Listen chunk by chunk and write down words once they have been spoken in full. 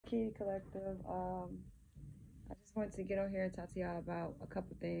Key Collective. I just wanted to get on here and talk to y'all about a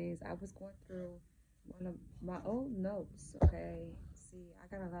couple things. I was going through one of my old notes. Okay, see,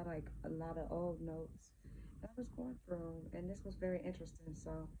 I got a lot of old notes that I was going through, and this was very interesting.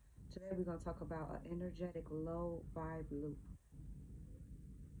 So today we're gonna talk about an energetic low vibe loop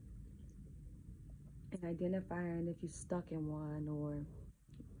and identifying if you're stuck in one or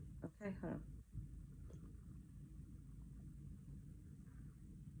okay, huh?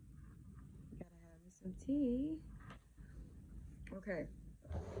 Gotta have me some tea. Okay.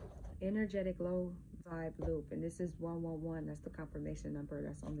 Energetic low vibe loop, and this is 111. That's the confirmation number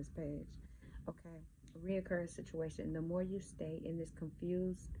that's on this page. Okay. Reoccurring situation. The more you stay in this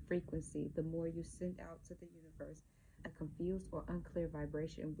confused frequency, the more you send out to the universe a confused or unclear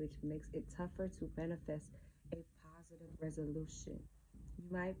vibration, which makes it tougher to manifest a positive resolution. You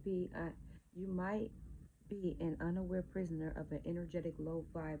might be an unaware prisoner of an energetic low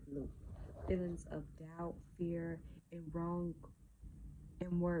vibe loop. Feelings of doubt, fear, and wrong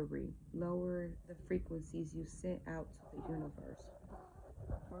and worry. Lower the frequencies you send out to the universe.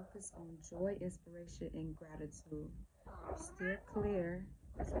 Focus on joy, inspiration, and gratitude. Steer clear.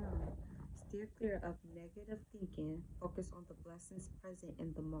 Steer clear of negative thinking. Focus on the blessings present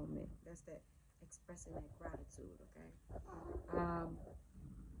in the moment. That's that expressing that gratitude. Okay.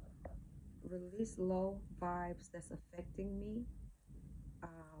 Release low vibes that's affecting me.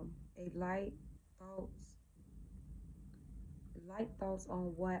 A light thoughts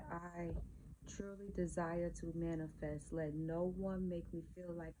on what I truly desire to manifest. Let no one make me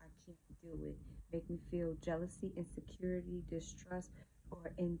feel like I can't do it. Make me feel jealousy, insecurity, distrust,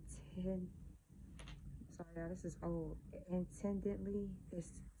 or sorry, y'all, this is old. Intendedly,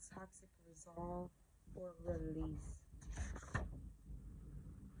 this toxic resolve or release.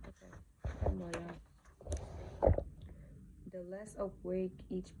 Okay, one more, y'all. The less awake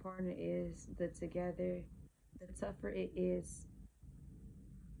each partner is, the tougher it is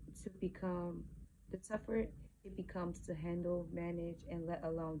to become, the tougher it becomes to handle, manage, and let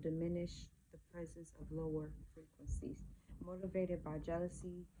alone diminish the presence of lower frequencies. Motivated by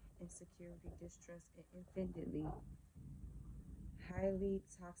jealousy, insecurity, distrust, and infinitely highly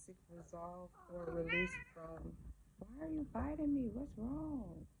toxic resolve or release from. Why are you biting me? What's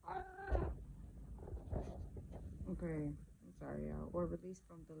wrong? Okay, I'm sorry, y'all. Or release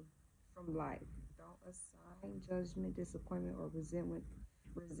from life. Don't assign judgment, disappointment, or resentment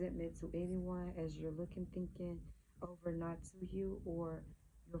to anyone as you're looking, thinking over not to you or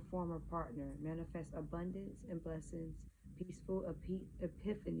your former partner. Manifest abundance and blessings, peaceful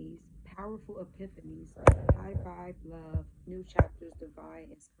epiphanies, powerful epiphanies, high vibe love, new chapters, divine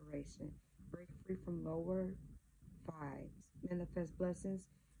inspiration. Break free from lower vibes. Manifest blessings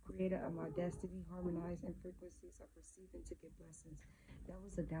creator of my destiny, harmonize in frequencies of receiving to get blessings. That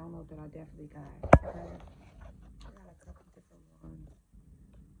was a download that I definitely got. Okay. I got a couple different ones.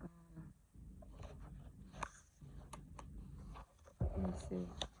 Let me see.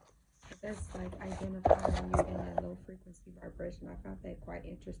 That's like identifying you in that low frequency vibration. I found that quite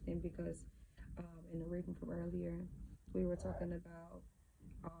interesting because in the reading from earlier, we were talking about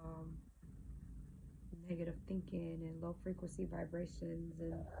negative thinking and low frequency vibrations,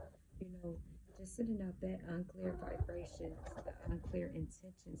 and just sending out that unclear vibrations, the unclear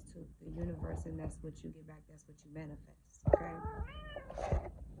intentions to the universe, and that's what you get back, that's what you manifest. Okay.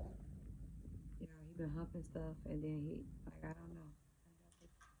 He been humping stuff, and then he, like, I don't know.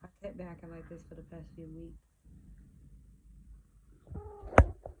 I kept backing like this for the past few weeks.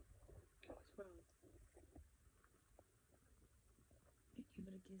 What's wrong? Give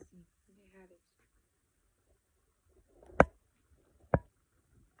it a kissy. You can have it.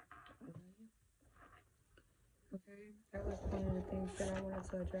 I love you. Okay, that was one of the things that I wanted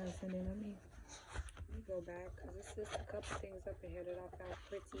to address, and then let me go back because it's just a couple things up in here that I found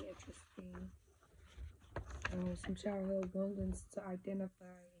pretty interesting. Some childhood wounds to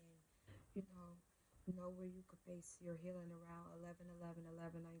identify and know where you could base your healing around 11 11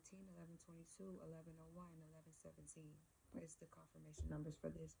 11 19 11 22 11 01 11 17 is the confirmation numbers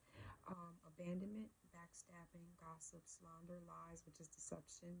for this. Abandonment, backstabbing, gossip, slander, lies, which is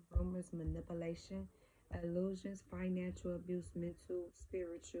deception, rumors, manipulation, illusions, financial abuse, mental,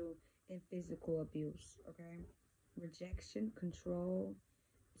 spiritual, and physical abuse. Okay. Rejection, control,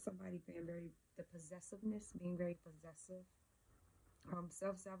 somebody the possessiveness, being very possessive,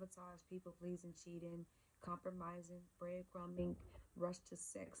 self-sabotage, people pleasing, cheating, compromising, breadcrumbing, rush to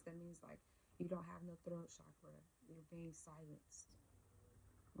sex. That means like you don't have no throat chakra, you're being silenced.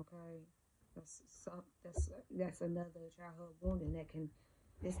 Okay. That's another childhood wound, and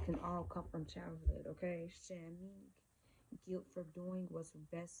this can all come from childhood. Okay. Shaming, guilt for doing what's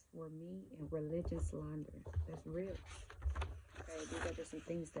best for me and religious slander. That's real. Okay, these are just some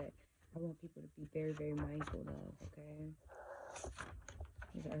things that I want people to be very, very mindful of, okay?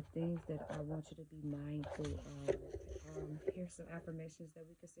 These are things that I want you to be mindful of. Here's some affirmations that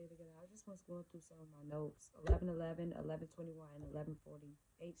we can say together. I just was going through some of my notes. 11:11, 11:21, 11:40.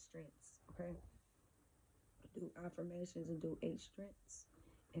 8 strengths, okay? Do affirmations and do 8 strengths.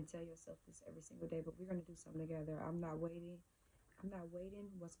 And tell yourself this every single day. But we're going to do something together. I'm not waiting. I'm not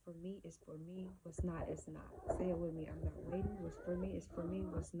waiting. What's for me is for me. What's not is not. Say it with me. I'm not waiting. What's for me is for me.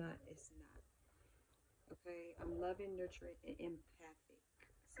 What's not is not. Okay? I'm loving, nurturing, and empathic.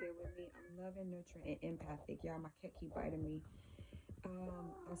 Say it with me. I'm loving, nurturing, and empathic. Y'all, my cat keep biting me.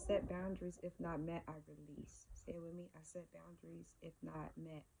 I set boundaries. If not met, I release. Say it with me. I set boundaries. If not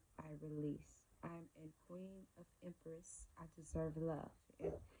met, I release. I'm a queen of empress. I deserve love.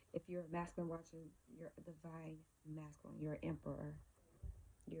 If you're a masculine watching, you're a divine masculine. You're an emperor.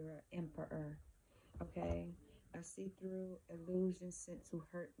 You're an emperor. Okay? I see through illusions sent to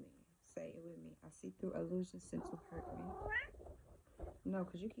hurt me. Say it with me. I see through illusions sent to hurt me. No,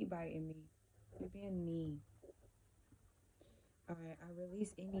 because you keep biting me. You're being mean. Alright, I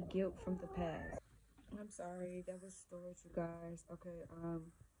release any guilt from the past. I'm sorry, that was storage, you guys. Okay,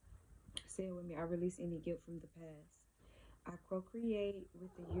 say it with me. I release any guilt from the past. I co-create with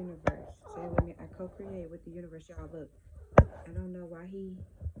the universe. Say it with me. I co-create with the universe. Y'all, look. I don't know why he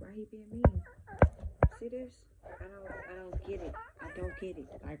being mean. See this? I don't get it. I don't get it.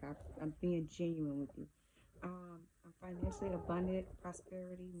 Like I'm being genuine with you. I'm financially abundant,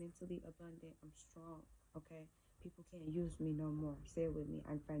 prosperity, mentally abundant. I'm strong. Okay. People can't use me no more. Say it with me.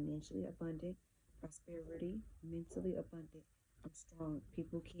 I'm financially abundant, prosperity, mentally abundant. I'm strong.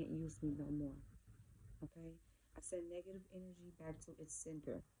 People can't use me no more. Okay? I send negative energy back to its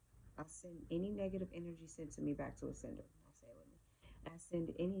sender. I send any negative energy sent to me back to its sender. I'll say it with me. I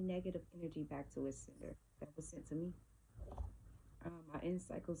send any negative energy back to its sender that was sent to me. I end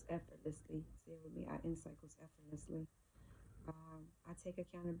cycles effortlessly. Say it with me. I end cycles effortlessly. I take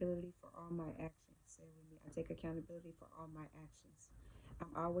accountability for all my actions. Say it with me. I take accountability for all my actions.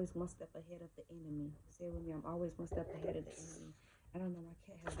 I'm always one step ahead of the enemy. Say it with me. I'm always one step ahead of the enemy. I don't know. My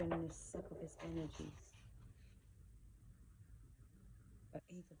cat has been in this suck of his energies. An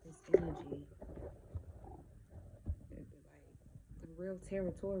ink of his energy. Like real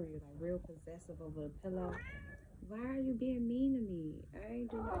territorial, like real possessive over the pillow. Why are you being mean to me? I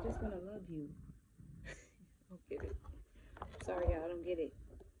just want to love you. I don't get it. Sorry, y'all, I don't get it.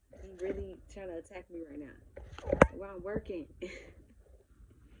 He really trying to attack me right now while I'm working.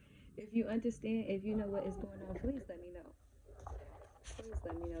 If you understand, if you know what is going on, please let me know. Please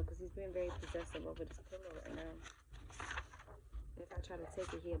let me know, because he's been very possessive over this pillow right now. If I try to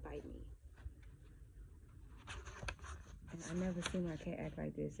take it, he'll bite me. And I never seen my cat act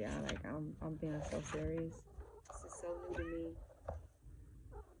like this, y'all. Like, I'm being so serious. This is so new to me.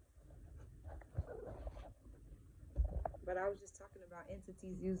 But I was just talking about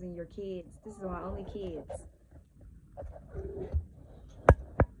entities using your kids. This is my only kids.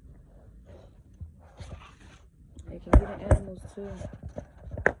 It can be the animals too.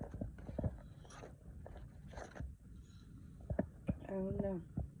 I don't know.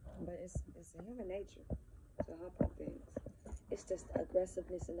 But it's a human nature to hump on things. It's just the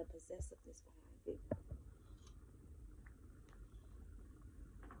aggressiveness and the possessiveness behind it.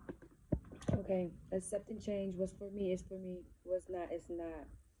 Okay, accepting change. What's for me is for me. What's not is not.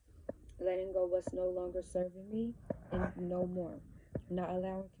 Letting go what's no longer serving me and no more. Not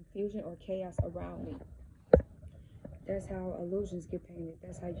allowing confusion or chaos around me. That's how illusions get painted.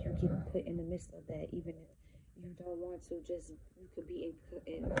 That's how you get put in the midst of that. Even if you don't want to, just you could be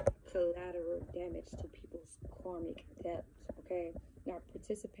in collateral damage to people's karmic debts. Okay, not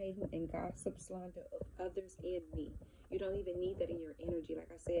participating in gossip, slander of others and me. You don't even need that in your energy.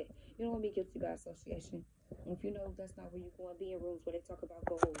 Like I said, you don't want to be guilty by association. And if you know that's not where you want to be in rooms where they talk about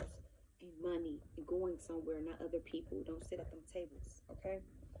goals and money and going somewhere, not other people. Don't sit at them tables. Okay,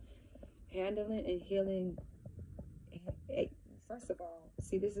 handling and healing. First of all,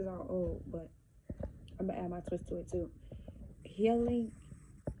 see, this is all old, but I'm gonna add my twist to it too. Healing,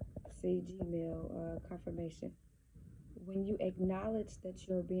 see, Gmail confirmation. When you acknowledge that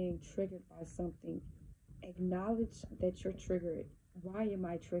you're being triggered by something, acknowledge that you're triggered. Why am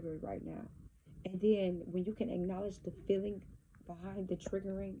I triggered right now? And then when you can acknowledge the feeling behind the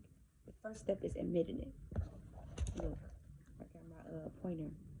triggering, the first step is admitting it. Look, I got my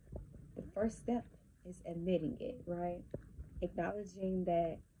pointer. The first step is admitting it, right? Acknowledging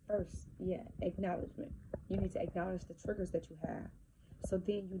that first, acknowledgement. You need to acknowledge the triggers that you have. So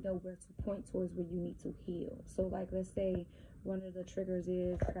then you know where to point towards where you need to heal. So like, let's say one of the triggers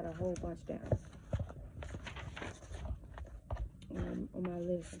is, I got a whole bunch down on my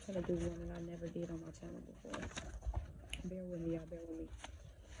list. I'm trying to do one that I never did on my channel before. Bear with me, y'all, bear with me.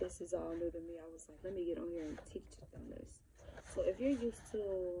 This is all new to me. I was like, let me get on here and teach them this. So if you're used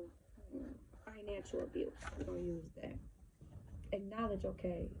to financial abuse, we're going to use that. Acknowledge,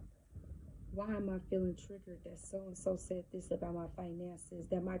 okay, why am I feeling triggered that so-and-so said this about my finances,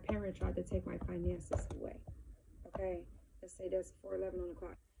 that my parent tried to take my finances away? Okay, let's say that's 4:11 on the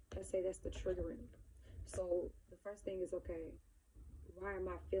clock. Let's say that's the triggering. So the first thing is, okay, why am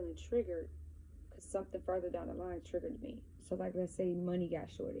I feeling triggered? Because something further down the line triggered me. So like, let's say money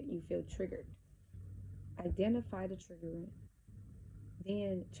got shorted, you feel triggered. Identify the triggering,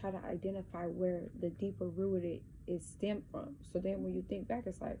 then try to identify where the deeper rooted is stemmed from. So then when you think back,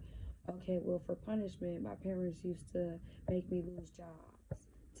 it's like, okay, well, for punishment, my parents used to make me lose jobs,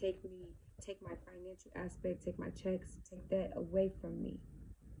 take my financial aspect, take my checks, take that away from me.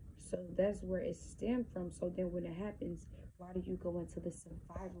 So that's where it stemmed from. So then when it happens, why do you go into the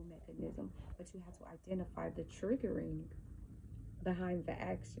survival mechanism? But you have to identify the triggering behind the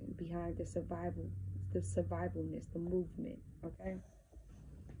action, behind the survivalness, the movement, okay?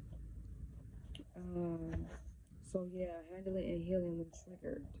 So yeah, handling and healing when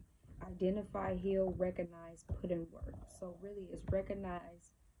triggered. Identify, heal, recognize, put in work. So really it's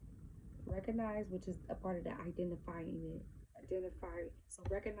recognize, which is a part of the identifying it. So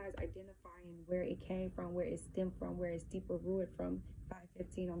recognize, identifying where it came from, where it stemmed from, where it's deeper rooted from,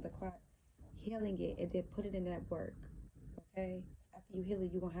 5:15 on the clock. Healing it, and then put it in that work, okay? After you heal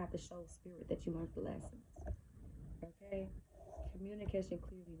it, you're going to have to show spirit that you learned the lessons, okay? Communication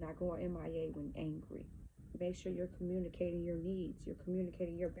clearly, not going MIA when angry. Make sure you're communicating your needs, you're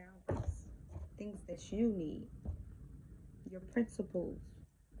communicating your boundaries, things that you need, your principles,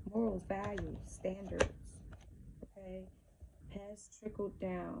 morals, values, standards, okay? Has trickled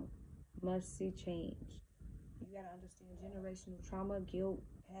down, must see change. You got to understand generational trauma, guilt,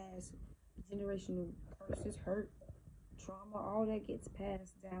 past, generational curses, hurt, trauma, all that gets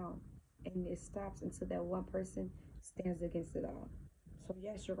passed down, and it stops until that one person stands against it all. So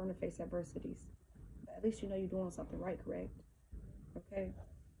yes, you're going to face adversities, but at least you know you're doing something right, correct? Okay.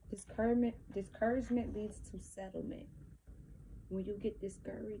 Discouragement leads to settlement. When you get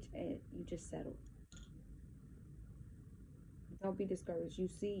discouraged, and you just settle. Don't be discouraged. You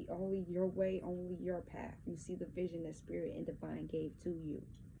see only your way, only your path. You see the vision that spirit and divine gave to you,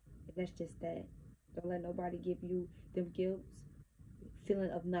 and that's just that. Don't let nobody give you them guilt, feeling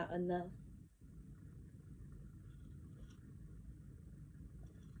of not enough,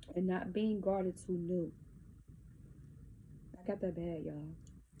 and not being guarded too new. I got that bad, y'all.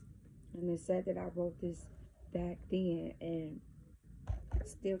 And it's sad that I wrote this back then, and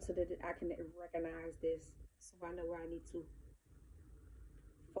still to the I can recognize this, so I know where I need to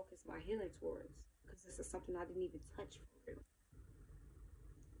focus my healing towards, because this is something I didn't even touch for real.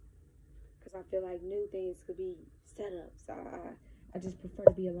 Because I feel like new things could be set up, so I just prefer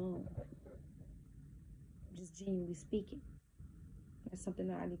to be alone. Just genuinely speaking. That's something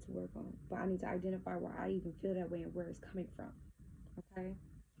that I need to work on. But I need to identify why I even feel that way and where it's coming from. Okay?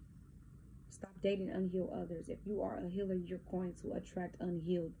 Stop dating unhealed others. If you are a healer, you're going to attract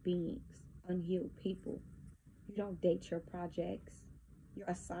unhealed beings, unhealed people. You don't date your projects, your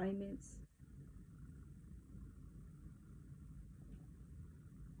assignments,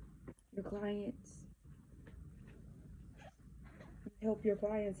 your clients. You help your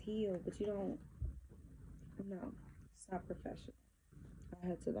clients heal, but you don't. No, it's not professional. I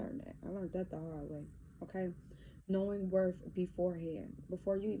had to learn that. I learned that the hard way. Okay? Knowing worth beforehand.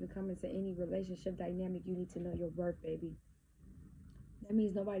 Before you even come into any relationship dynamic, you need to know your worth, baby. That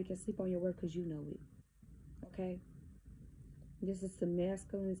means nobody can sleep on your worth because you know it. Okay? This is to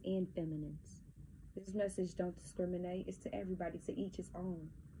masculines and feminines. This message don't discriminate. It's to everybody, to each his own.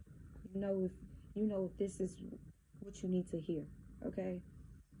 You know if this is what you need to hear. Okay?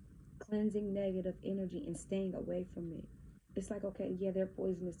 Cleansing negative energy and staying away from it. It's like, okay, yeah, they're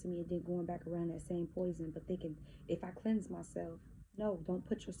poisonous to me, and then going back around that same poison, but thinking, if I cleanse myself, no, don't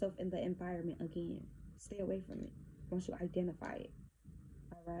put yourself in the environment again. Stay away from it once you identify it.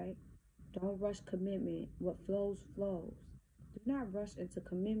 All right? Don't rush commitment. What flows, flows. Do not rush into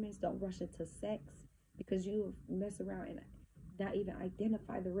commitments. Don't rush into sex, because you mess around and not even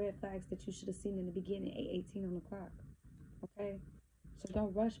identify the red flags that you should have seen in the beginning, 8:18 on the clock. Okay? So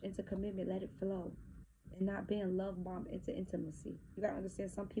don't rush into commitment. Let it flow. And not being love bombed into intimacy. You gotta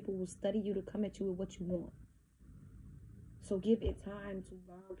understand, some people will study you to come at you with what you want. So give it time to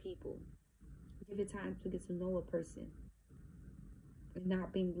learn people. Give it time to get to know a person. and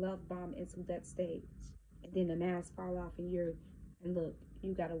not being love bombed into that stage. And then the mask fall off and look,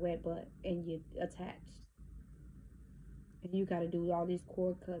 you got a wet butt and you're attached. And you got to do all these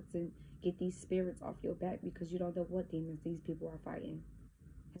cord cuts and get these spirits off your back because you don't know what demons these people are fighting.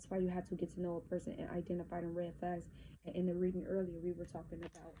 That's why you have to get to know a person and identify them red flags. And in the reading earlier, we were talking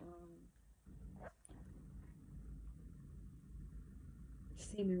about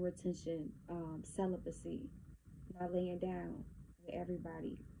semen retention, celibacy, not laying down with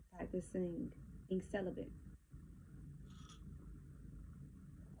everybody, practicing being celibate,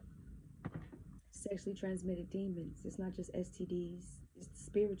 sexually transmitted demons. It's not just STDs, it's the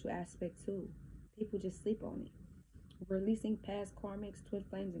spiritual aspect too. People just sleep on it. Releasing past karmics, twin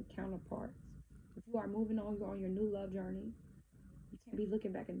flames, and counterparts. If you are moving on, you're on your new love journey. You can't be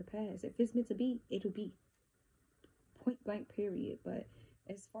looking back in the past. If it's meant to be, it'll be. Point blank, period. But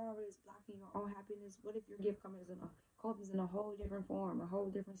as far as blocking your own happiness, what if your gift comes in a whole different form, a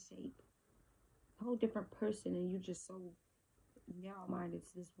whole different shape, a whole different person, and you just so narrow-minded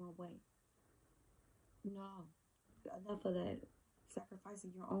to this one way? No. Enough of that.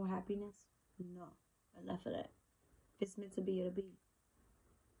 Sacrificing your own happiness? No. Enough of that. If it's meant to be, it'll be.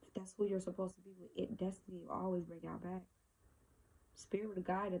 If that's who you're supposed to be with, destiny will always bring y'all back. Spirit will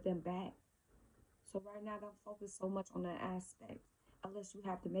guide them back. So right now, don't focus so much on that aspect. Unless you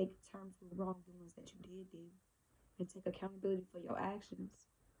have to make terms with wrongdoings that you did do. And take accountability for your actions.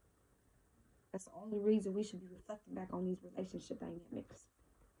 That's the only reason we should be reflecting back on these relationship dynamics.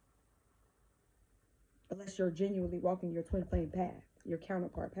 Unless you're genuinely walking your twin flame path, your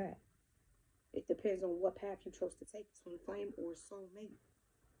counterpart path. It depends on what path you chose to take, twin flame or soulmate.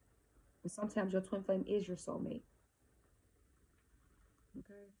 And sometimes your twin flame is your soulmate.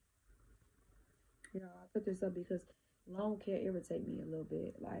 Okay? Yeah, I put this up because long care irritate me a little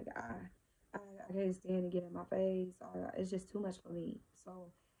bit. Like, I can't stand to get in my face. It's just too much for me.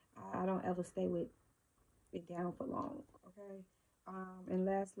 So, I don't ever stay with it down for long. Okay? And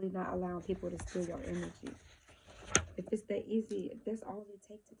lastly, not allowing people to steal your energy. If it's that easy, if that's all it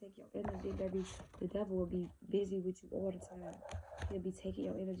takes to take your energy, baby, the devil will be busy with you all the time. He'll be taking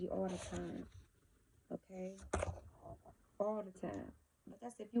your energy all the time. Okay? All the time. But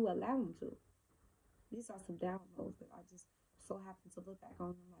that's if you allow him to. These are some downloads that I just so happen to look back on.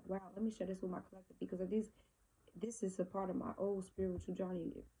 I'm like, wow, let me share this with my collective because of this is a part of my old spiritual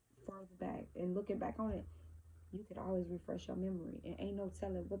journey farther back. And looking back on it, you could always refresh your memory. And ain't no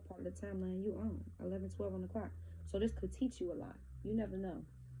telling what part of the timeline you on. 11, 12 on the clock. So this could teach you a lot. You never know.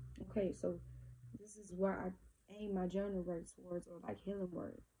 Okay, so this is where I aim my journal words towards, or like healing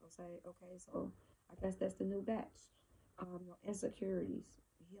words. Okay, so I guess that's the new batch. Your insecurities,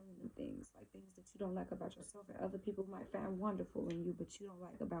 healing and things, like things that you don't like about yourself and other people might find wonderful in you, but you don't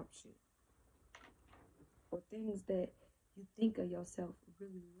like about you. Or things that you think of yourself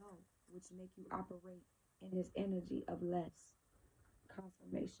really low, which make you operate in this energy of less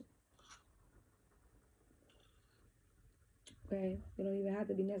confirmation. Okay, you don't even have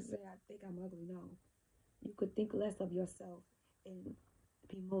to be necessary. I think I'm ugly. No, you could think less of yourself and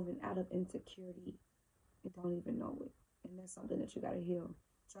be moving out of insecurity and don't even know it. And that's something that you gotta heal.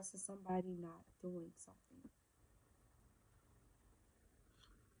 Trusting somebody not doing something.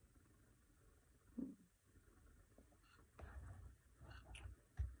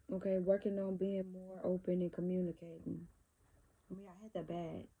 Okay, working on being more open and communicating. I mean, I had that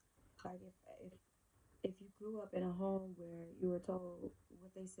bad. Like if you grew up in a home where you were told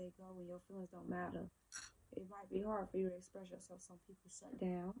what they say go and your feelings don't matter, it might be hard for you to express yourself. Some people shut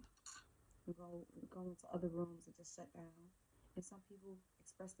down and go into other rooms and just shut down. And some people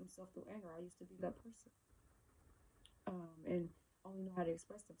express themselves through anger. I used to be that person. And only know how to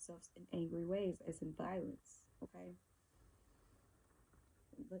express themselves in angry ways, as in violence. Okay?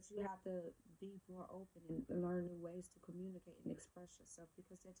 But you have to be more open and learn new ways to communicate and express yourself,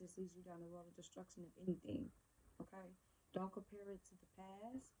 because that just leads you down the road of destruction of anything. Okay? Don't compare it to the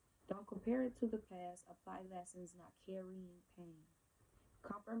past. Don't compare it to the past. Apply lessons, not carrying pain.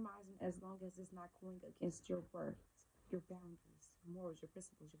 Compromising as long as it's not going against your worth, your boundaries, your morals, your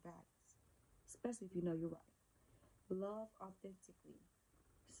principles, your values. Especially if you know you're right. Love authentically.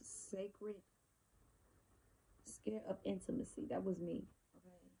 Sacred. Scared of intimacy. That was me.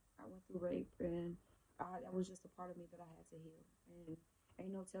 I went through rape, and that was just a part of me that I had to heal. And ain't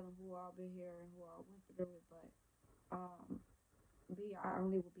no telling who all been here and who all went through it, but I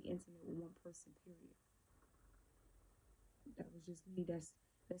only will be intimate with one person, period. That was just me. That's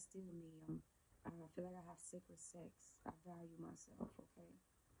still me. I feel like I have sacred sex. I value myself, okay?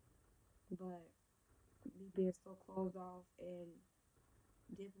 But me being so closed off and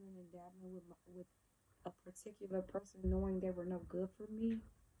dibbling and dabbling with a particular person knowing they were no good for me,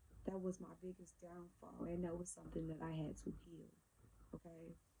 that was my biggest downfall, and that was something that I had to heal.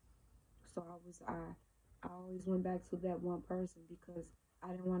 Okay, so I always went back to that one person because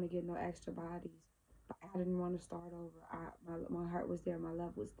I didn't want to get no extra bodies. I didn't want to start over. My heart was there, my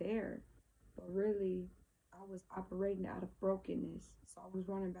love was there, but really, I was operating out of brokenness. So I was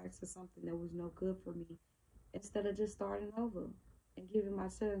running back to something that was no good for me instead of just starting over and giving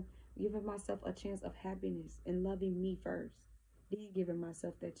myself a chance of happiness and loving me first, then giving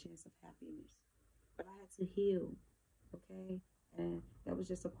myself that chance of happiness. But I had to heal, okay? And that was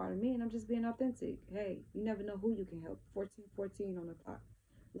just a part of me, and I'm just being authentic. Hey, you never know who you can help. 1414 on the clock.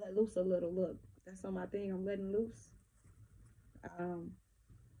 Let loose a little. Look, that's on my thing. I'm letting loose. I don't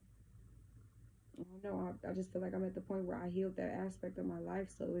know. I just feel like I'm at the point where I healed that aspect of my life,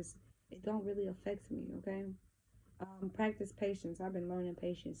 so it don't really affect me. Okay. Practice patience. I've been learning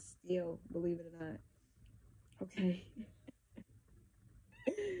patience still, believe it or not. Okay.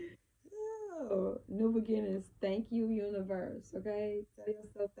 Oh, new beginnings. Thank you, universe. Okay. Tell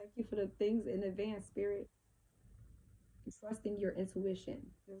yourself thank you for the things in advance, spirit. Trusting your intuition.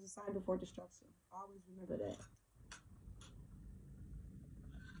 There's a sign before destruction. Always remember that.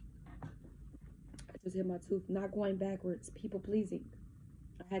 I just hit my tooth. Not going backwards. People pleasing.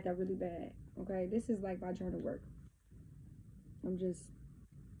 I had that really bad. Okay. This is like my journal work. I'm just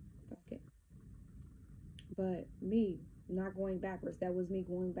fuck it. But me not going backwards. That was me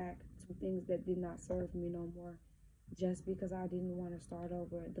going back to things that did not serve me no more. Just because I didn't want to start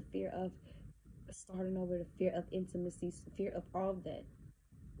over. The fear of starting over, the fear of intimacy, fear of all of that.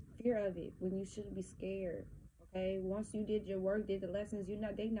 Fear of it when you shouldn't be scared. Okay, once you did your work, did the lessons, they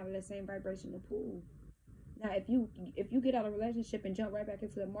not in that same vibrational pool. Now, if you get out of a relationship and jump right back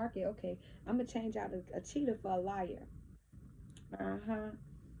into the market, okay, I'm gonna change out a cheater for a liar. I'm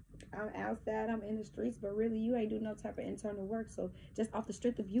outside, I'm in the streets, but really you ain't doing no type of internal work. So just off the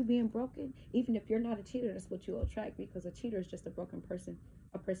strength of you being broken, even if you're not a cheater, that's what you'll attract, because a cheater is just a broken person,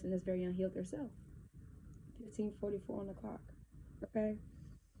 a person that's very unhealed herself. 15:44 on the clock. Okay.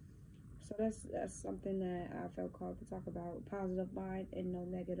 So that's something that I felt called to talk about. Positive mind and no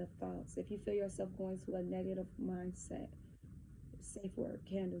negative thoughts. If you feel yourself going to a negative mindset, safe word,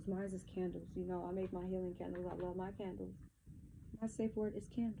 candles. Mine is candles. I make my healing candles. I love my candles. My safe word is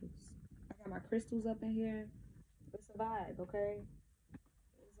candles. I got my crystals up in here. It's a vibe, okay?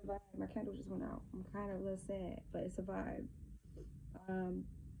 It's a vibe. My candle just went out. I'm kind of a little sad, but it's a vibe.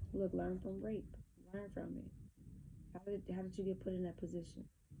 Look, learn from rape. Learn from it. How did you get put in that position?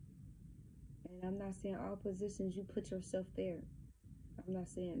 And I'm not saying all positions you put yourself there. I'm not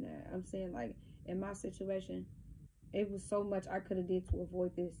saying that. I'm saying, like, in my situation, it was so much I could have did to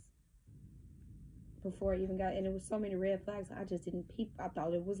avoid this before I even got, and it was so many red flags I just didn't peep. I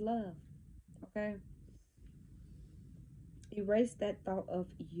thought it was love. Okay? Erase that thought of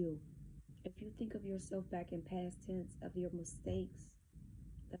you. If you think of yourself back in past tense of your mistakes,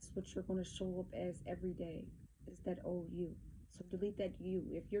 that's what you're going to show up as every day, is that old you. So delete that you.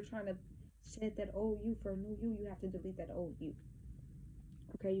 If you're trying to shed that old you for a new you have to delete that old you.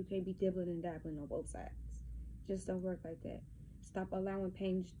 Okay, you can't be dibbling and dabbling on both sides. Just don't work like that. Stop allowing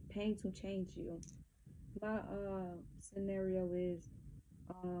pain to change you. My scenario is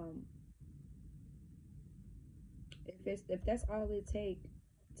if that's all it takes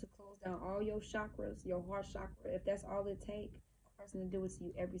to close down all your chakras, your heart chakra, if that's all it takes, a person to do it to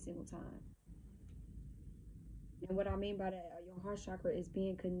you every single time. And what I mean by that, your heart chakra is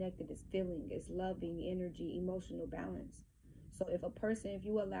being connected, is feeling, is loving, energy, emotional balance. So if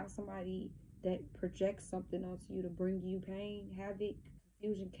you allow somebody that projects something onto you to bring you pain, havoc,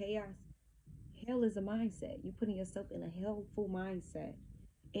 confusion, chaos, hell is a mindset. You're putting yourself in a hellful mindset,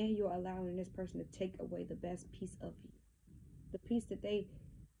 and you're allowing this person to take away the best piece of you, the piece that they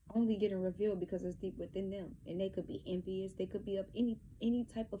only getting revealed because it's deep within them. And they could be envious, they could be of any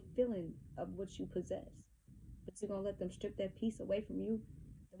type of feeling of what you possess, but you're gonna let them strip that piece away from you,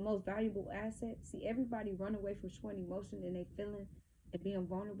 the most valuable asset. See, everybody run away from showing emotion and they feeling and being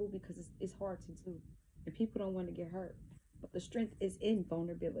vulnerable because it's hard to do, and people don't want to get hurt. But the strength is in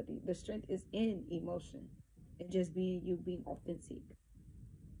vulnerability. The strength is in emotion and just being you, being authentic.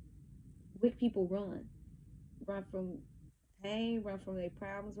 Weak people run from pain, run from their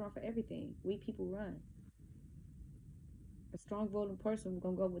problems, run for everything. Weak people run. A strong, voting person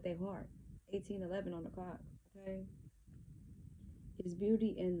gonna go with their heart. 1811 on the clock. Okay. It's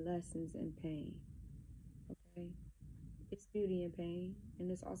beauty in lessons and pain. Okay. It's beauty and pain, and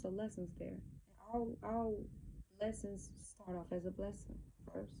there's also lessons there. And all lessons start off as a blessing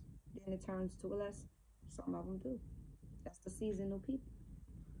first, then it turns to a lesson. Some of them do. That's the seasonal people.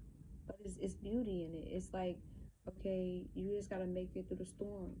 But it's beauty in it. It's like, okay, you just gotta make it through the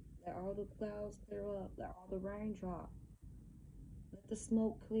storm. Let all the clouds clear up. Let all the rain drop. Let the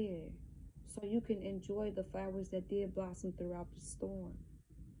smoke clear. So you can enjoy the flowers that did blossom throughout the storm.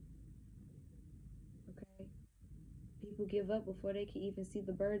 Okay? People give up before they can even see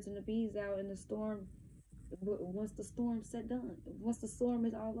the birds and the bees out in the storm. Once the storm's done, once the storm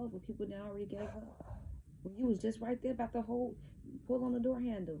is all over, people now already gave up. When you was just right there about to pull on the door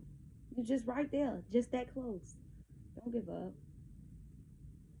handle. You're just right there, just that close. Don't give up.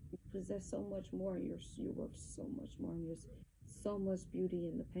 You possess so much more, and you're worth so much more, and there's so much beauty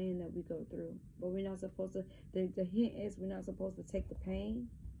in the pain that we go through. But we're not supposed to, the hint is we're not supposed to take the pain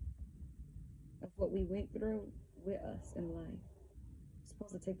of what we went through with us in life. We're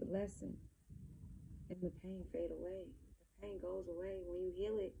supposed to take the lesson, and the pain fade away. The pain goes away. When you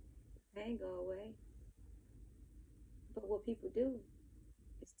heal it, the pain go away. But what people do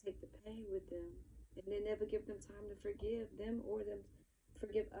is take the pain with them, and then never give them time to forgive them or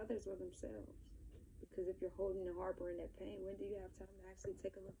forgive others or themselves. Because if you're holding and harboring that pain, when do you have time to actually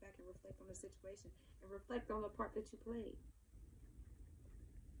take a look back and reflect on the situation and reflect on the part that you played?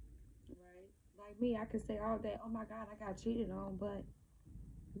 Right? Like me, I could say all day, oh my God, I got cheated on, but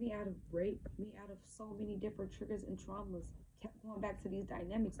me out of rape, me out of so many different triggers and traumas, kept going back to these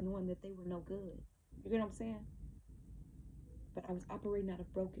dynamics knowing that they were no good. You get what I'm saying? But I was operating out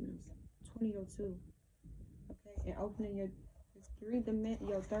of brokenness. 2002. Okay? And opening your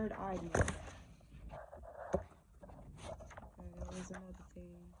third eye now. That was another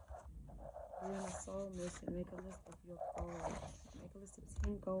thing. You're in a soul mission. Make a list of your goals. Make a list of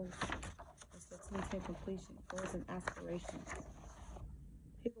 10 goals. List of 10 completion. Goals and aspirations.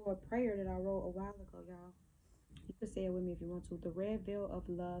 Pick up a prayer that I wrote a while ago, y'all. You can say it with me if you want to. The red veil of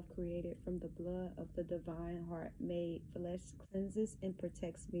love created from the blood of the divine heart made flesh cleanses and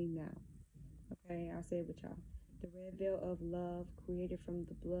protects me now. Okay, I'll say it with y'all. The red veil of love created from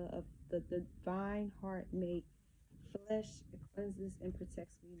the blood of the divine heart made flesh cleanses and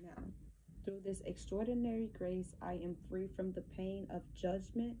protects me now. Through this extraordinary grace, I am free from the pain of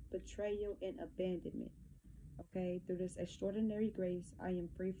judgment, betrayal, and abandonment. Okay, through this extraordinary grace, I am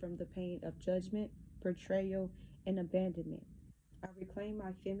free from the pain of judgment, betrayal, and abandonment. I reclaim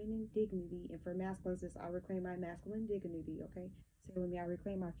my feminine dignity, and for masculines, I reclaim my masculine dignity. Okay, say with me, I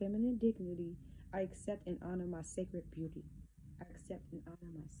reclaim my feminine dignity. I accept and honor my sacred beauty. I accept and honor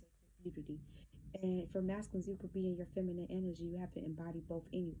my sacred beauty. And for masculines, you could be in your feminine energy. You have to embody both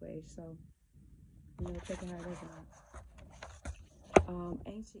anyway. So, check it how it resonates.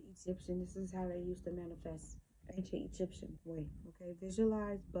 Ancient Egyptian, this is how they used to manifest. Ancient Egyptian way. Okay,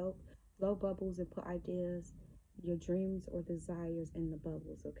 visualize blow bubbles and put ideas, your dreams or desires in the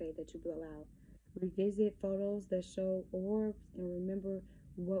bubbles. Okay, that you blow out. Revisit photos that show orbs and remember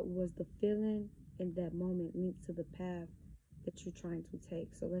what was the feeling in that moment linked to the path that you're trying to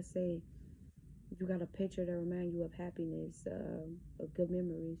take. So let's say you got a picture that reminds you of happiness, of good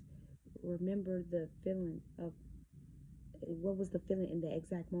memories. Remember the feeling of what was the feeling in the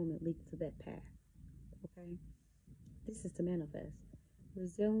exact moment linked to that path. Okay, this is to manifest.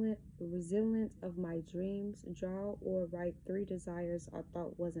 Resilient of my dreams. Draw or write 3 desires I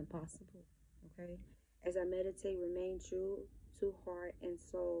thought wasn't possible. Okay, as I meditate, remain true to heart and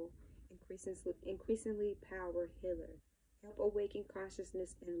soul. Increasingly power healer. Help awaken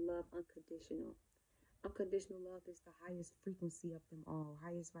consciousness and love unconditional. Unconditional love is the highest frequency of them all,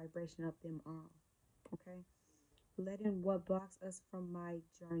 highest vibration of them all. Okay? Letting what blocks us from my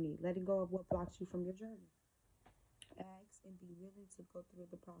journey. Letting go of what blocks you from your journey. Ask and be willing to go through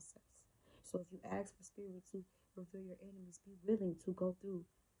the process. So if you ask for spirit to reveal your enemies, be willing to go through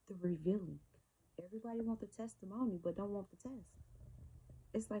the revealing. Everybody wants the testimony, but don't want the test.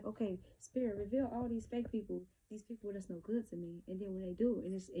 It's like, okay, spirit, reveal all these fake people, these people that's no good to me. And then when they do,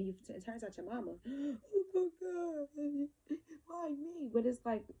 and it turns out your mama, oh my God, why me? But it's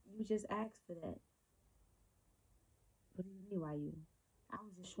like, you just asked for that. What do you mean, why you? I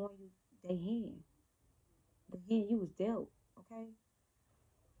was just showing you their hand. The hand you was dealt, okay?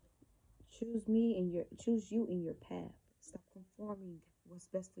 Choose you in your path. Stop conforming what's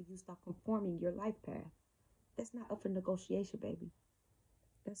best for you. Stop conforming your life path. That's not up for negotiation, baby.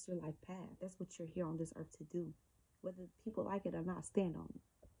 That's your life path. That's what you're here on this earth to do. Whether people like it or not, stand on it.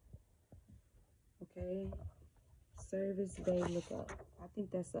 Okay? Service day lookup. I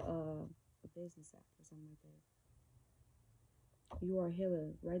think that's a business app or something like that. You are a healer.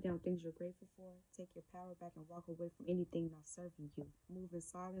 Write down things you're grateful for. Take your power back and walk away from anything not serving you. Move in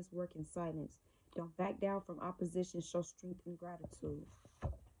silence. Work in silence. Don't back down from opposition. Show strength and gratitude.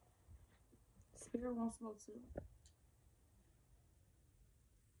 Spirit wants slow too.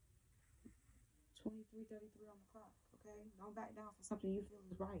 23:33 on the clock. Okay? Don't back down for something you feel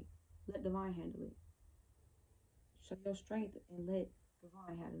is right. Let divine handle it. Show your strength and let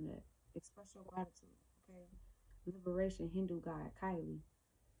divine handle it. Express your gratitude. Okay? Liberation, Hindu god, Kylie.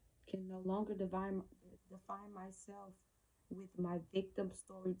 Can no longer define myself with my victim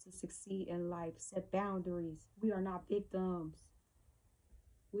story to succeed in life. Set boundaries. We are not victims.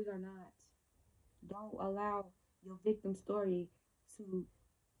 We are not. Don't allow your victim story to,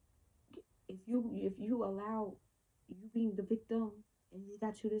 if you allow you being the victim and you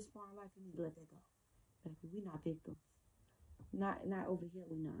got you this far in life, you need to let that go. Baby, we not victims. Not over here,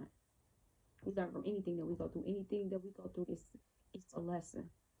 we not. We learn from anything that we go through. Anything that we go through it's a lesson.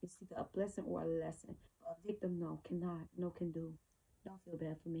 It's either a blessing or a lesson. But a victim, no, cannot, no can do. Don't feel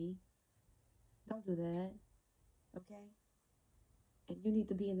bad for me. Don't do that. Okay? And you need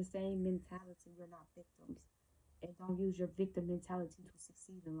to be in the same mentality. We're not victims. And don't use your victim mentality to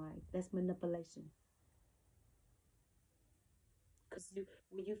succeed in life. That's manipulation. Because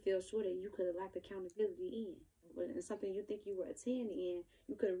when you feel sure that you could have lacked accountability in, and something you think you were a 10 in,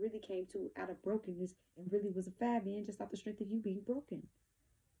 you could have really came to out of brokenness and really was a 5 in just off the strength of you being broken.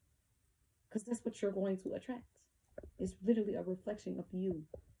 Because that's what you're going to attract. It's literally a reflection of you,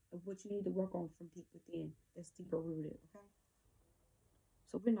 of what you need to work on from deep within. That's deeper rooted, okay?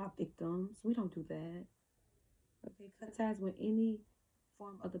 So we're not victims. We don't do that. Okay, cut ties with any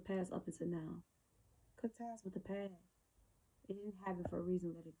form of the past up until now. Cut ties with the past. It didn't happen for a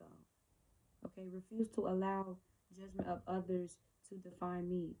reason, let it go. Okay, refuse to allow judgment of others to define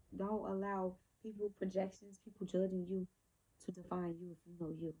me. Don't allow people projections, people judging you to define you if you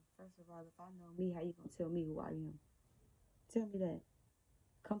know you. First of all, if I know me, how you gonna tell me who I am? Tell me that.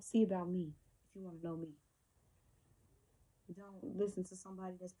 Come see about me if you want to know me. Don't listen to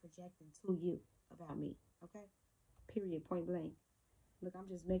somebody that's projecting to you about me, okay? Period, point blank. Look, I'm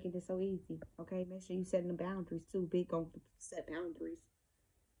just making this so easy, okay? Make sure you setting the boundaries too. Big on set boundaries.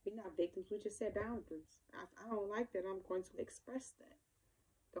 We're not victims, we just set boundaries. I don't like that, I'm going to express that.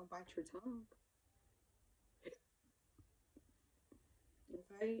 Don't bite your tongue.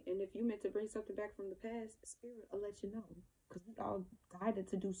 Okay? And if you meant to bring something back from the past, spirit will let you know. Because we all guided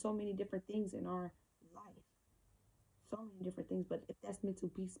to do so many different things in our life. So many different things. But if that's meant to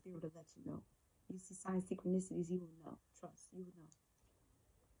be, spirit will let you know. You see signs, synchronicities, you will know. Trust, you will know.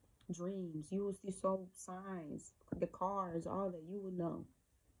 Dreams, you will see so signs, the cars, all that, you will know.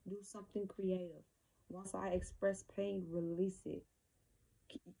 Do something creative. Once I express pain, release it.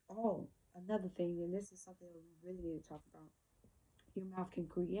 Oh, another thing, and this is something that we really need to talk about. Your mouth can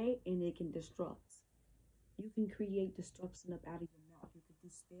create and it can destruct. You can create destruction up out of your mouth. You can do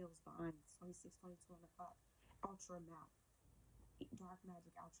spells behind 26, 22 on the clock. Out your mouth. Dark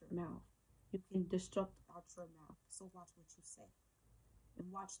magic out your mouth. You can destruct out your mouth. So watch what you say.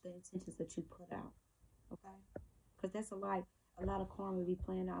 And watch the intentions that you put out. Okay? Because that's a lot of karma be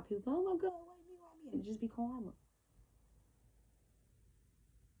playing out. People go, oh my God, why me? And just be karma.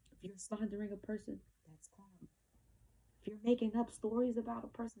 If you're slandering a person, that's karma. If you're making up stories about a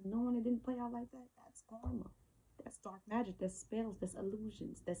person knowing it didn't play out like that, that's karma. That's dark magic. That's spells. That's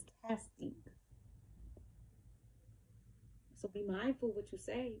illusions. That's casting. So be mindful what you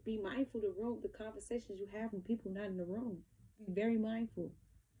say. Be mindful the conversations you have when people not in the room. Be very mindful.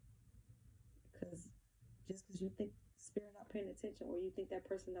 Because just because you think spirit not paying attention or you think that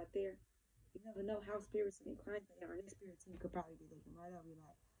person not there, you never know how spirits inclined they are. And this spirit team could probably be looking right over you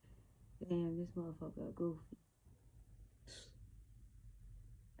like, damn, this motherfucker goofy.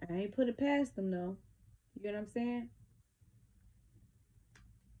 I ain't put it past them though. You get what I'm saying?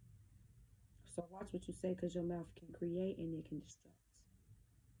 So watch what you say, because your mouth can create and it can destruct.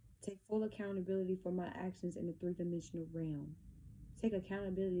 Take full accountability for my actions in the 3-dimensional realm. Take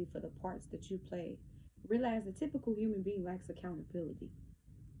accountability for the parts that you play. Realize the typical human being lacks accountability.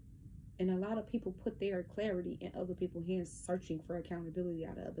 And a lot of people put their clarity in other people's hands, searching for accountability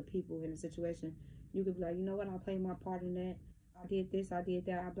out of other people in a situation. You could be like, you know what, I'll play my part in that. I did this, I did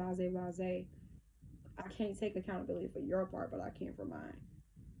that, I blase. I can't take accountability for your part, but I can for mine.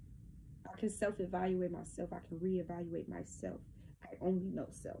 I can self-evaluate myself. I can reevaluate myself. I only know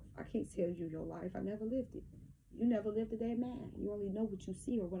self. I can't tell you your life. I never lived it. You never lived a day, man. You only know what you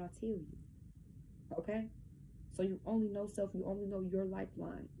see or what I tell you. Okay? So you only know self. You only know your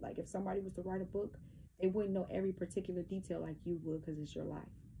lifeline. Like if somebody was to write a book, they wouldn't know every particular detail like you would, because it's your life.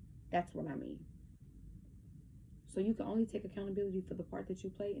 That's what I mean. So you can only take accountability for the part that you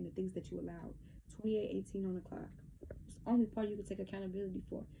play and the things that you allowed. 28:18 on the clock. It's the only part you can take accountability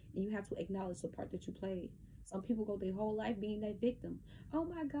for. And you have to acknowledge the part that you played. Some people go their whole life being that victim. Oh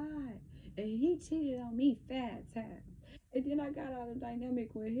my God. And he cheated on me 5 times. And then I got out of dynamic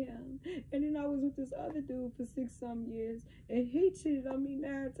with him. And then I was with this other dude for 6-some years. And he cheated on me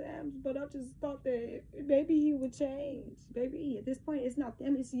 9 times. But I just thought that maybe he would change. Baby, at this point, it's not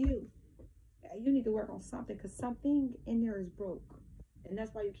them, it's you. You need to work on something, because something in there is broke. And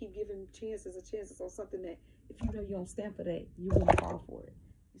that's why you keep giving chances on something that if you know you don't stand for that, you wouldn't fall for it.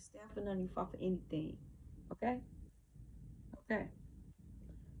 You stand for nothing, you fall for anything. Okay? Okay.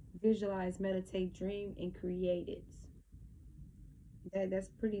 Visualize, meditate, dream, and create it. That's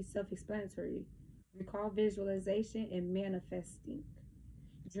pretty self-explanatory. Recall visualization and manifesting.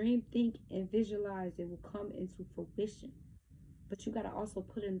 Dream, think, and visualize. It will come into fruition. But you got to also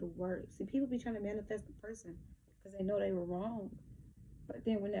put in the work. See, people be trying to manifest the person because they know they were wrong. But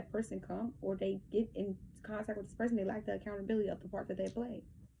then when that person come, or they get in contact with this person, they lack the accountability of the part that they played.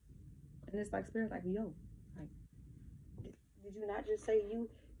 And it's like spirit, like, yo, like, did you not just say you?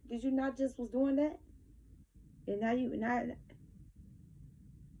 Did you not just was doing that? And now you not.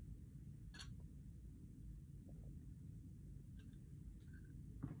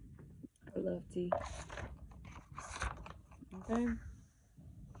 I love tea. Okay,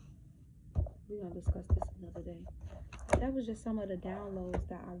 we're gonna discuss this another day. That was just some of the downloads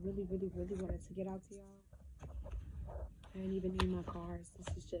that I really wanted to get out to y'all. I didn't even need my cards. This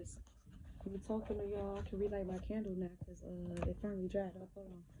is just me talking to y'all. I can relight my candle now because it finally dried up.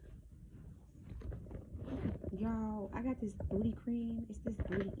 Hold on. Y'all, I got this booty cream. It's this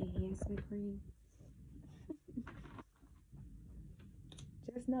booty enhancement cream.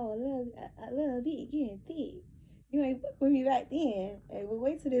 Just know a little bit getting thick. You ain't fuck with me back then. Hey, well,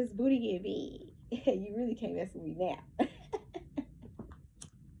 wait till this booty get big. You really can't mess with me now.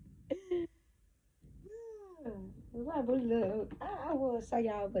 My booty look. I will show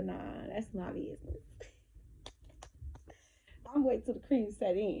y'all, but nah, that's my business. I'm waiting till the cream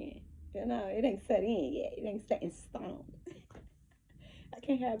set in. You know, it ain't set in yet. It ain't set in stone. I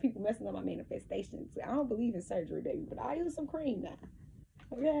can't have people messing up my manifestations. I don't believe in surgery, baby, but I'll use some cream now.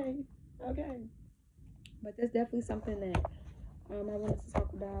 Okay. But that's definitely something that I wanted to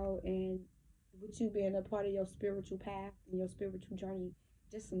talk about, and with you being a part of your spiritual path and your spiritual journey,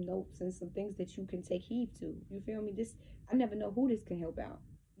 just some notes and some things that you can take heed to. You feel me? This, I never know who this can help out.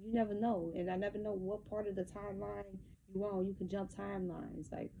 You never know, and I never know what part of the timeline you on. You can jump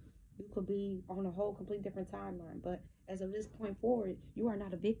timelines. Like, you could be on a whole complete different timeline. But as of this point forward, you are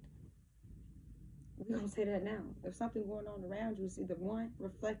not a victim. We're going to say that now. If something going on around you, it's either one,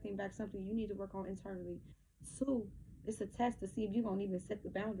 reflecting back something you need to work on internally. 2, it's a test to see if you're going to even set the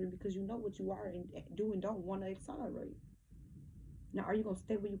boundary, because you know what you are and do and don't want to accelerate. Now, are you going to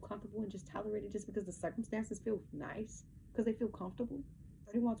stay where you're comfortable and just tolerate it just because the circumstances feel nice? Because they feel comfortable?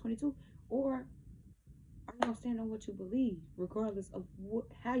 31-22? Or are you going to stand on what you believe, regardless of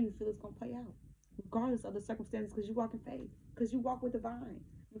how you feel it's going to play out? Regardless of the circumstances, because you walk in faith. Because you walk with the vine.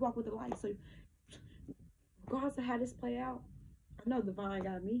 You walk with the light. So regardless of how this play out, I know the vine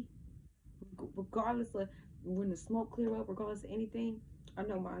got me. Regardless of when the smoke clear up, regardless of anything, I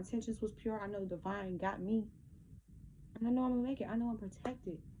know my intentions was pure. I know the vine got me. And I know I'm going to make it. I know I'm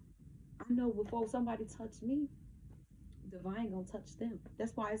protected. I know before somebody touch me, the vine going to touch them.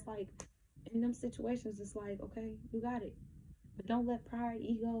 That's why it's like, in them situations, it's like, okay, you got it. But don't let pride,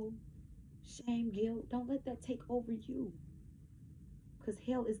 ego, shame, guilt, don't let that take over you. Because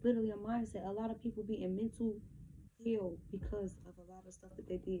hell is literally a mindset. A lot of people be in mental hell because of a lot of stuff that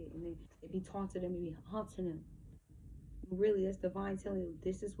they did. And they be taunting them and be haunting them. Really, it's divine telling you,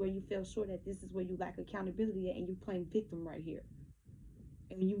 this is where you fell short at, this is where you lack accountability at, and you're playing victim right here.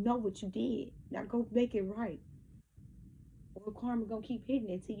 And you know what you did. Now go make it right. Or karma gonna keep hitting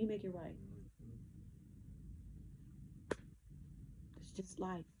it until you make it right. It's just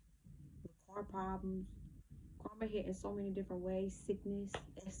life. With car problems, karma hit in so many different ways. Sickness,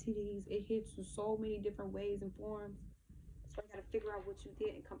 STDs, it hits in so many different ways and forms. So you gotta figure out what you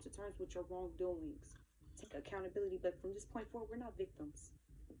did and come to terms with your wrongdoings. Take accountability. But from this point forward, we're not victims.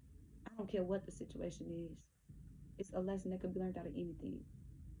 I don't care what the situation is. It's a lesson that can be learned out of anything.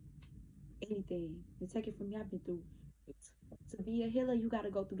 Anything. And take it from me. I've been through it. To be a healer, you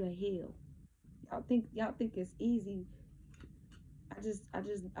gotta go through the hell. Y'all think it's easy.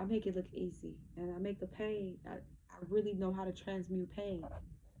 I make it look easy. And I make the pain. I really know how to transmute pain.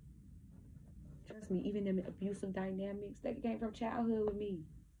 Trust me, even in abusive dynamics, that came from childhood with me.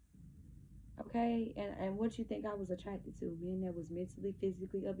 Okay, and what you think I was attracted to? Men that was mentally,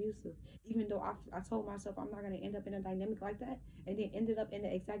 physically abusive. Even though I told myself I'm not going to end up in a dynamic like that, and then ended up in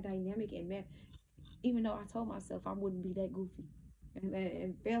the exact dynamic, and man, even though I told myself I wouldn't be that goofy,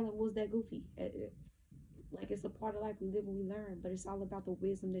 and failing was that goofy. Like, it's a part of life, we live and we learn, but it's all about the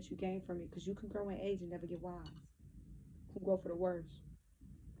wisdom that you gain from it, because you can grow in age and never get wise. who go for the worst.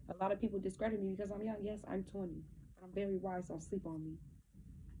 A lot of people discredit me because I'm young. Yes, I'm 20, but I'm very wise. Don't sleep on me.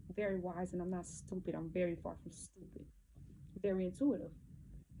 Very wise, and I'm not stupid. I'm very far from stupid. Very intuitive.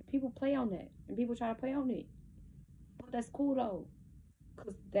 And people play on that, and people try to play on it. But that's cool though,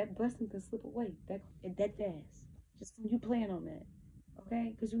 because that blessing can slip away that fast. Just you playing on that,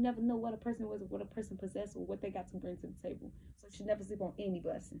 okay? Because you never know what a person was, or what a person possessed, or what they got to bring to the table. So you should never sleep on any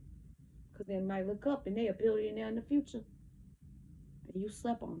blessing, because they might look up and they a billionaire in the future, and you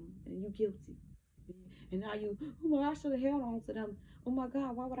slept on them, and you guilty. And now you, oh my God, I should have held on to them. Oh my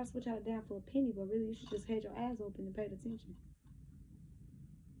God, why would I switch out a dime for a penny? But really, you should just had your eyes open and paid attention.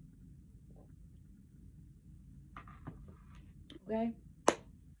 Okay?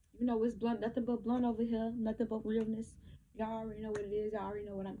 You know it's blunt, nothing but blunt over here, nothing but realness. Y'all already know what it is. Y'all already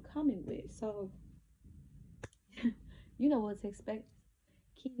know what I'm coming with. So, you know what to expect.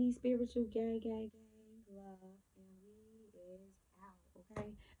 Kitty, spiritual, gang, love, and we is out. Okay?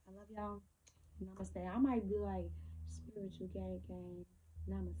 I love y'all. Namaste. I might be like spiritual gang,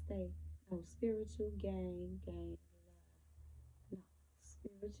 namaste. No, spiritual gang, love. No,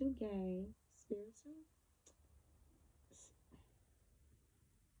 spiritual gang, spiritual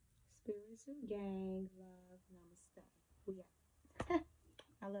gang, love, namaste. We out.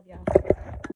 I love y'all.